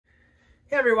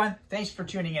Hey everyone, thanks for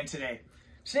tuning in today.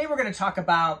 Today we're going to talk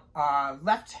about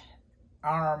left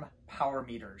arm power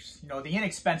meters, the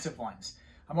inexpensive ones.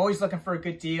 I'm always looking for a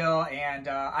good deal, and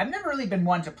I've never really been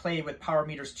one to play with power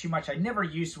meters too much. I never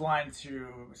used one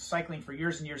through cycling for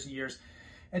years and years and years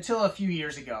until a few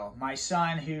years ago. My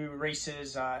son, who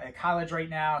races at college right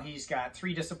now, he's got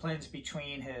 3 disciplines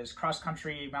between his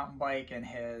cross-country mountain bike and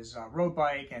his road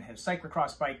bike and his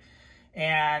cyclocross bike.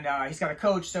 And he's got a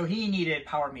coach, so he needed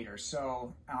power meters.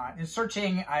 So in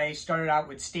searching, I started out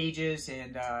with stages,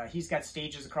 and he's got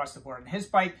stages across the board on his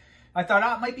bike. I thought,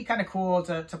 it might be kind of cool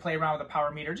to play around with a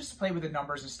power meter, just to play with the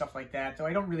numbers and stuff like that, though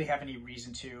I don't really have any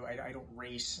reason to. I don't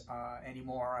race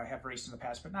anymore. I have raced in the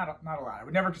past, but not a lot. I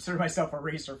would never consider myself a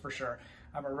racer for sure.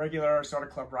 I'm a regular sort of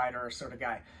club rider sort of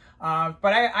guy.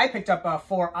 But I picked up a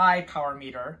 4i power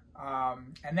meter,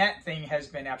 and that thing has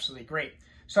been absolutely great.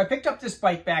 So I picked up this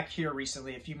bike back here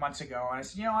recently, a few months ago, and I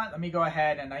said, you know what, let me go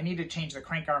ahead, and I need to change the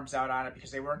crank arms out on it because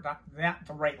they weren't not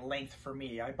the right length for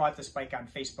me. I bought this bike on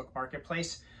Facebook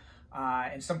Marketplace,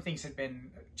 and some things had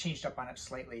been changed up on it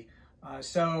slightly.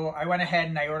 So I went ahead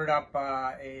and I ordered up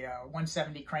a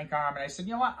 170 crank arm, and I said,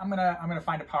 you know what, I'm gonna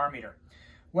find a power meter.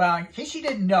 Well, in case you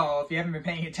didn't know, if you haven't been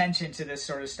paying attention to this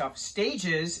sort of stuff,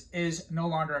 Stages is no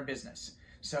longer in business.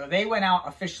 So they went out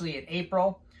officially in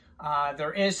April.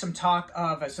 There is some talk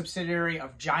of a subsidiary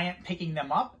of Giant picking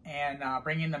them up and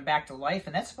bringing them back to life,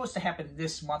 and that's supposed to happen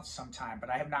this month sometime,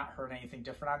 but I have not heard anything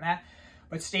different on that.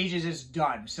 But Stages is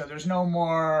done, so there's no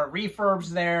more refurbs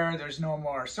there, there's no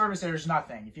more service, there's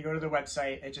nothing. If you go to their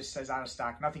website, it just says out of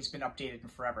stock. Nothing's been updated in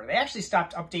forever. They actually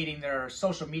stopped updating their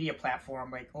social media platform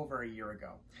like over a year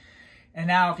ago. And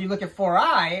now if you look at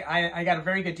 4i, I got a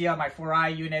very good deal on my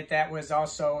 4i unit. That was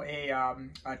also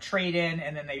a trade-in,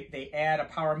 and then they add a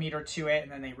power meter to it, and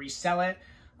then they resell it.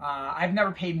 I've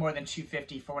never paid more than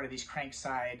 $250 for one of these crank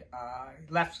side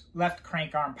left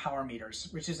crank arm power meters,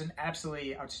 which is an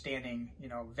absolutely outstanding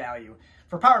value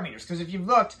for power meters. Because if you've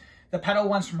looked, the pedal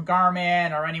ones from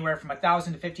Garmin are anywhere from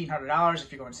 $1,000 to $1,500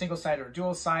 if you're going single-sided or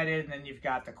dual-sided, and then you've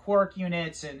got the Quark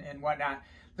units and whatnot.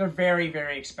 They're very,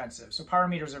 very expensive. So power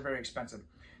meters are very expensive.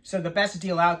 So the best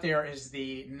deal out there is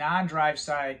the non-drive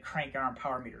side crank arm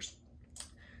power meters.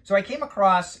 So I came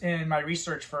across in my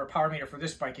research for a power meter for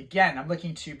this bike, again, I'm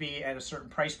looking to be at a certain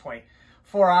price point.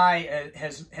 4i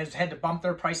has had to bump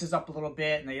their prices up a little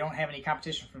bit, and they don't have any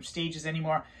competition from Stages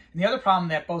anymore. And the other problem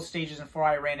that both Stages and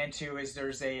 4i ran into is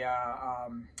there's a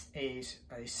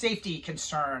safety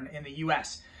concern in the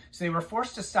US. So they were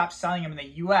forced to stop selling them in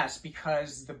the US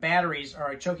because the batteries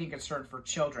are a choking concern for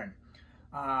children.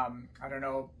 I don't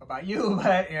know about you,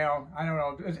 but I don't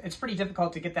know. It's pretty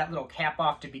difficult to get that little cap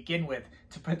off to begin with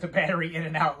to put the battery in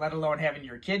and out, let alone having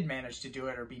your kid manage to do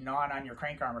it or be gnawing on your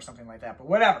crank arm or something like that. But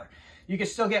whatever. You can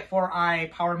still get 4i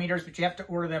power meters, but you have to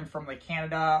order them from like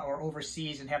Canada or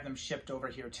overseas and have them shipped over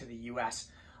here to the US.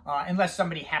 Unless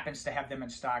somebody happens to have them in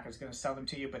stock, is going to sell them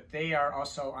to you. But they are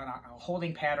also on a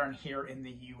holding pattern here in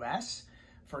the US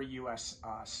for US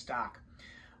stock.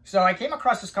 So I came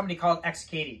across this company called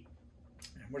Xcadey.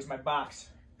 Where's my box?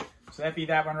 So that'd be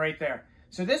that one right there.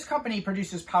 So this company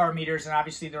produces power meters, and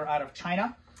obviously they're out of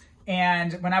China.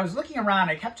 And when I was looking around,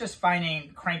 I kept just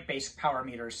finding crank-based power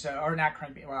meters, or not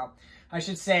crank-based, well, I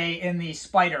should say in the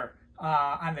Spider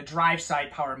on the drive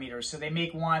side power meters. So they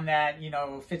make one that,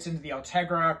 fits into the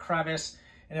Ultegra crevice,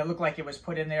 and it looked like it was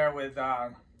put in there with, I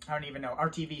don't even know,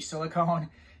 RTV silicone.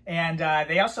 And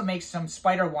they also make some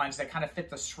Spider ones that kind of fit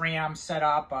the SRAM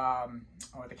setup,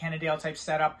 or the Cannondale type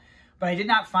setup. But I did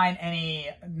not find any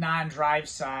non-drive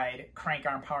side crank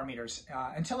arm power meters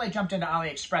until I jumped into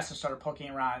Aliexpress and started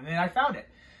poking around, and then I found it.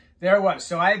 There it was.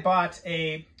 So I bought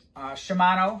a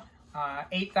Shimano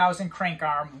 8000 crank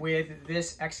arm with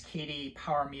this Xcadey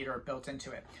power meter built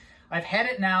into it. I've had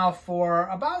it now for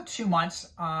about 2 months.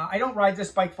 I don't ride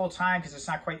this bike full time because it's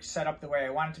not quite set up the way I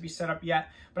want it to be set up yet,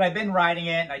 but I've been riding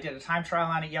it, and I did a time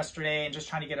trial on it yesterday and just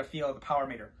trying to get a feel of the power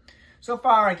meter. So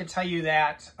far, I can tell you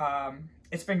that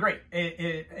it's been great.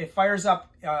 It fires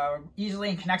up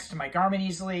easily and connects to my Garmin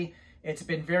easily. It's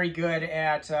been very good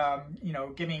at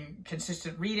giving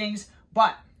consistent readings,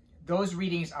 but those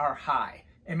readings are high,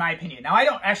 in my opinion. Now, I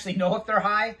don't actually know if they're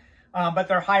high, but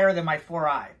they're higher than my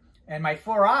 4i. And my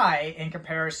 4i, in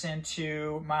comparison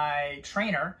to my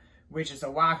trainer, which is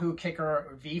a Wahoo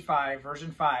Kicker V5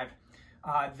 version 5,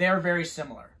 they're very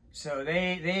similar. So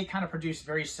they kind of produce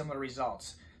very similar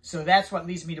results. So that's what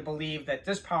leads me to believe that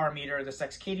this power meter, this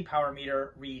Xcadey power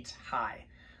meter, reads high.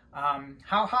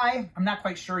 How high? I'm not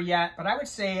quite sure yet, but I would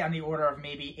say on the order of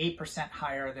maybe 8%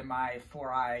 higher than my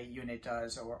 4i unit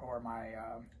does, or my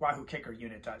Wahoo Kicker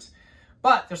unit does.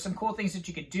 But there's some cool things that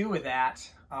you could do with that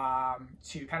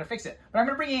to kind of fix it. But I'm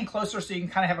going to bring it in closer so you can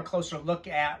kind of have a closer look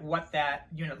at what that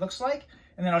unit looks like.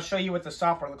 And then I'll show you what the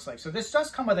software looks like. So this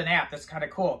does come with an app that's kind of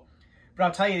cool. But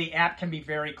I'll tell you, the app can be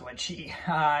very glitchy.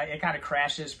 It kind of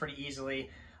crashes pretty easily.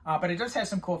 But it does have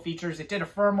some cool features. It did a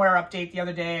firmware update the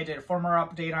other day. I did a firmware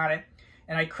update on it.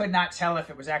 And I could not tell if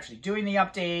it was actually doing the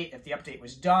update, if the update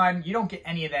was done. You don't get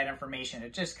any of that information.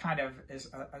 It just kind of is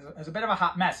a bit of a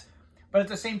hot mess. But at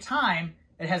the same time,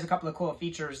 it has a couple of cool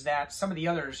features that some of the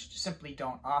others simply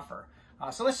don't offer.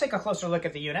 So let's take a closer look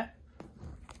at the unit.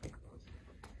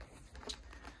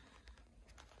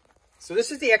 So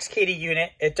this is the Xcadey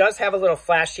unit. It does have a little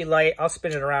flashy light. I'll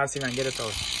spin it around, see if I can get it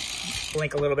to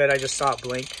blink a little bit. I just saw it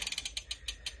blink.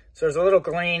 So there's a little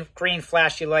green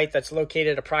flashy light that's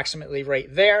located approximately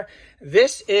right there.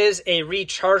 This is a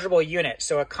rechargeable unit.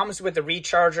 So it comes with a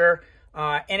recharger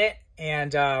in it,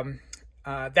 and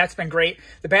that's been great.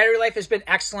 The battery life has been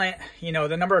excellent. You know,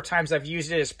 the number of times I've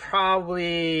used it is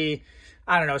probably,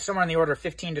 I don't know, somewhere in the order of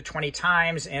 15 to 20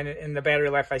 times. And in the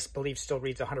battery life, I believe, still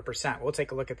reads 100%. We'll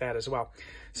take a look at that as well.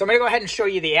 So I'm going to go ahead and show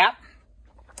you the app.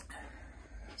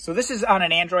 So this is on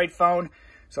an Android phone.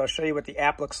 So I'll show you what the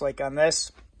app looks like on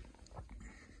this.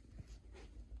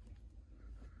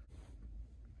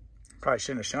 Probably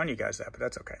shouldn't have shown you guys that, but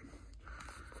that's okay.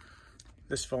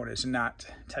 This phone is not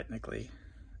technically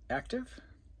active.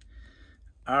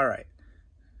 All right.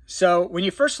 So when you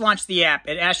first launch the app,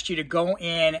 it asks you to go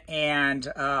in and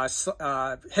hit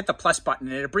the plus button,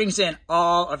 and it brings in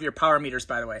all of your power meters,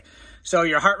 by the way. So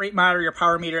your heart rate monitor, your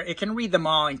power meter, it can read them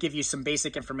all and give you some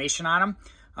basic information on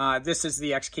them. This is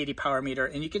the Xcadey power meter,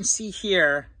 and you can see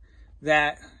here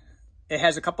that it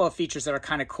has a couple of features that are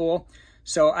kind of cool.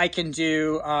 So I can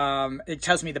do, it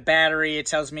tells me the battery, it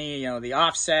tells me, you know, the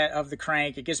offset of the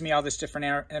crank. It gives me all this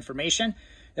different information.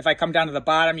 If I come down to the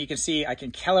bottom, you can see I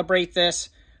can calibrate this.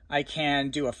 I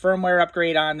can do a firmware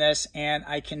upgrade on this, and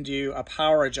I can do a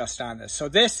power adjust on this. So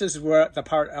this is where the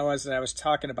part that I was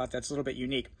talking about that's a little bit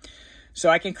unique. So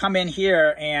I can come in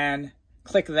here and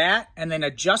click that and then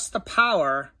adjust the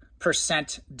power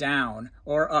 % down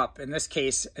or up. In this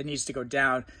case, it needs to go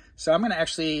down. So I'm going to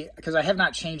actually, because I have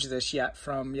not changed this yet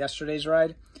from yesterday's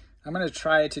ride, I'm going to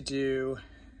try to do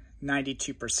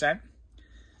 92%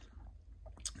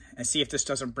 and see if this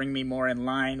doesn't bring me more in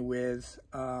line with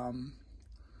my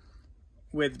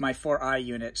 4i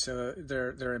unit. So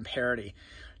they're in parity.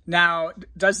 Now,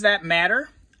 does that matter?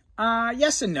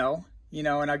 Yes and no, you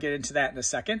know, and I'll get into that in a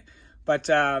second. But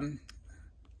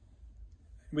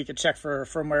we could check for a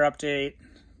firmware update.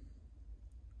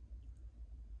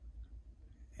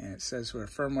 And it says where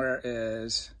firmware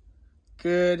is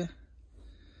good.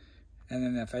 And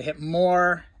then if I hit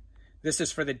more, this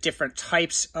is for the different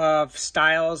types of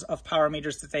styles of power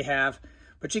meters that they have.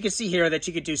 But you can see here that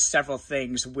you could do several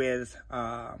things with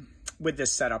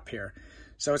this setup here.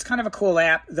 So it's kind of a cool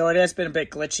app, though it has been a bit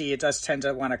glitchy. It does tend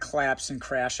to want to collapse and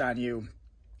crash on you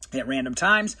at random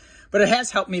times. But it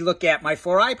has helped me look at my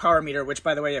 4i power meter, which,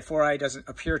 by the way, at 4i doesn't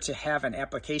appear to have an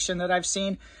application that I've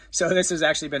seen. So this has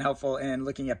actually been helpful in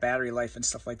looking at battery life and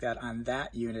stuff like that on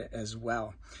that unit as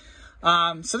well.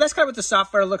 So that's kind of what the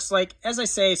software looks like. As I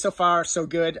say, so far, so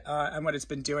good on what it's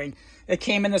been doing. It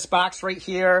came in this box right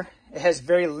here. It has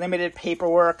very limited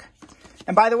paperwork.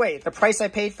 And by the way, the price I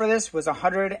paid for this was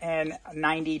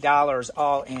 $190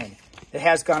 all in. It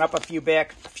has gone up a few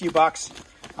bucks,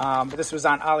 but this was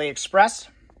on Aliexpress.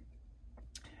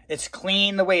 It's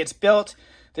clean the way it's built.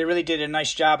 They really did a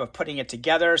nice job of putting it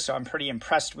together, so I'm pretty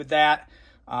impressed with that.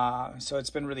 So it's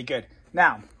been really good.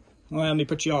 Now, let me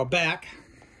put you all back.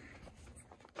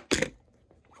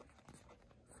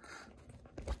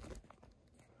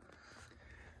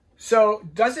 So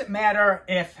does it matter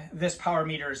if this power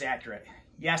meter is accurate?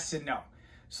 Yes and no.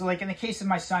 So like in the case of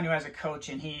my son who has a coach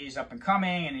and he's up and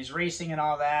coming and he's racing and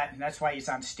all that, and that's why he's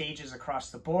on stages across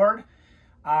the board,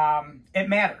 it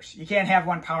matters. You can't have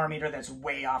one power meter that's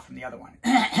way off from the other one.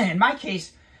 In my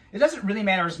case, it doesn't really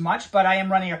matter as much, but I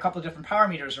am running a couple of different power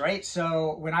meters, right?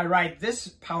 So when I ride this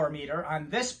power meter on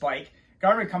this bike,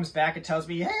 Garmin comes back and tells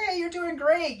me, hey, you're doing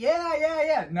great.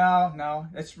 Yeah. No,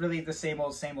 it's really the same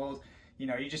old. You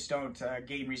know, you just don't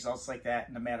gain results like that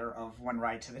in a matter of one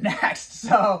ride to the next.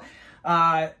 So,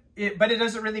 but it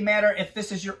doesn't really matter if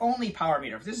this is your only power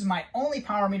meter. If this is my only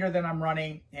power meter that I'm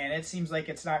running and it seems like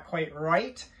it's not quite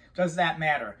right, does that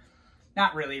matter?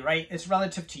 Not really, right? It's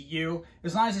relative to you.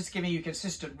 As long as it's giving you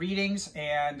consistent readings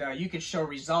and you can show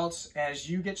results as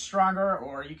you get stronger,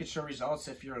 or you can show results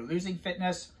if you're losing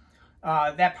fitness,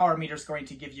 that power meter is going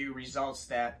to give you results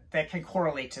that can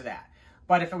correlate to that.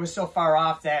 But if it was so far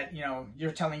off that, you know,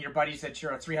 you're telling your buddies that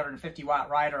you're a 350 watt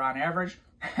rider on average,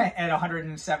 at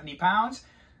 170 pounds,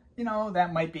 you know,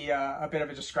 that might be a bit of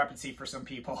a discrepancy for some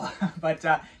people. But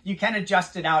you can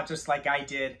adjust it out just like I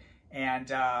did, and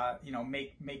you know,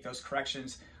 make those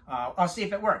corrections. I'll see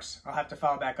if it works. I'll have to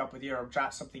follow back up with you or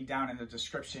jot something down in the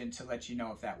description to let you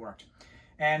know if that worked.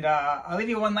 And I'll leave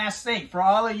you one last thing. For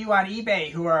all of you on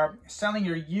eBay who are selling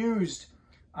your used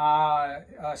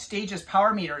Stages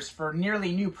power meters for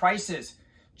nearly new prices,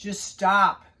 just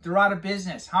stop. They're out of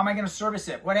business. How am I going to service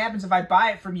it? What happens if I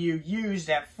buy it from you used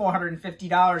at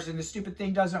 $450 and the stupid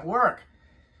thing doesn't work?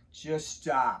 Just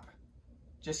stop.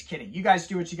 Just kidding. You guys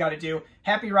do what you got to do.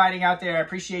 Happy riding out there. I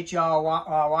appreciate y'all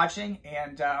watching,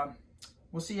 and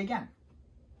we'll see you again.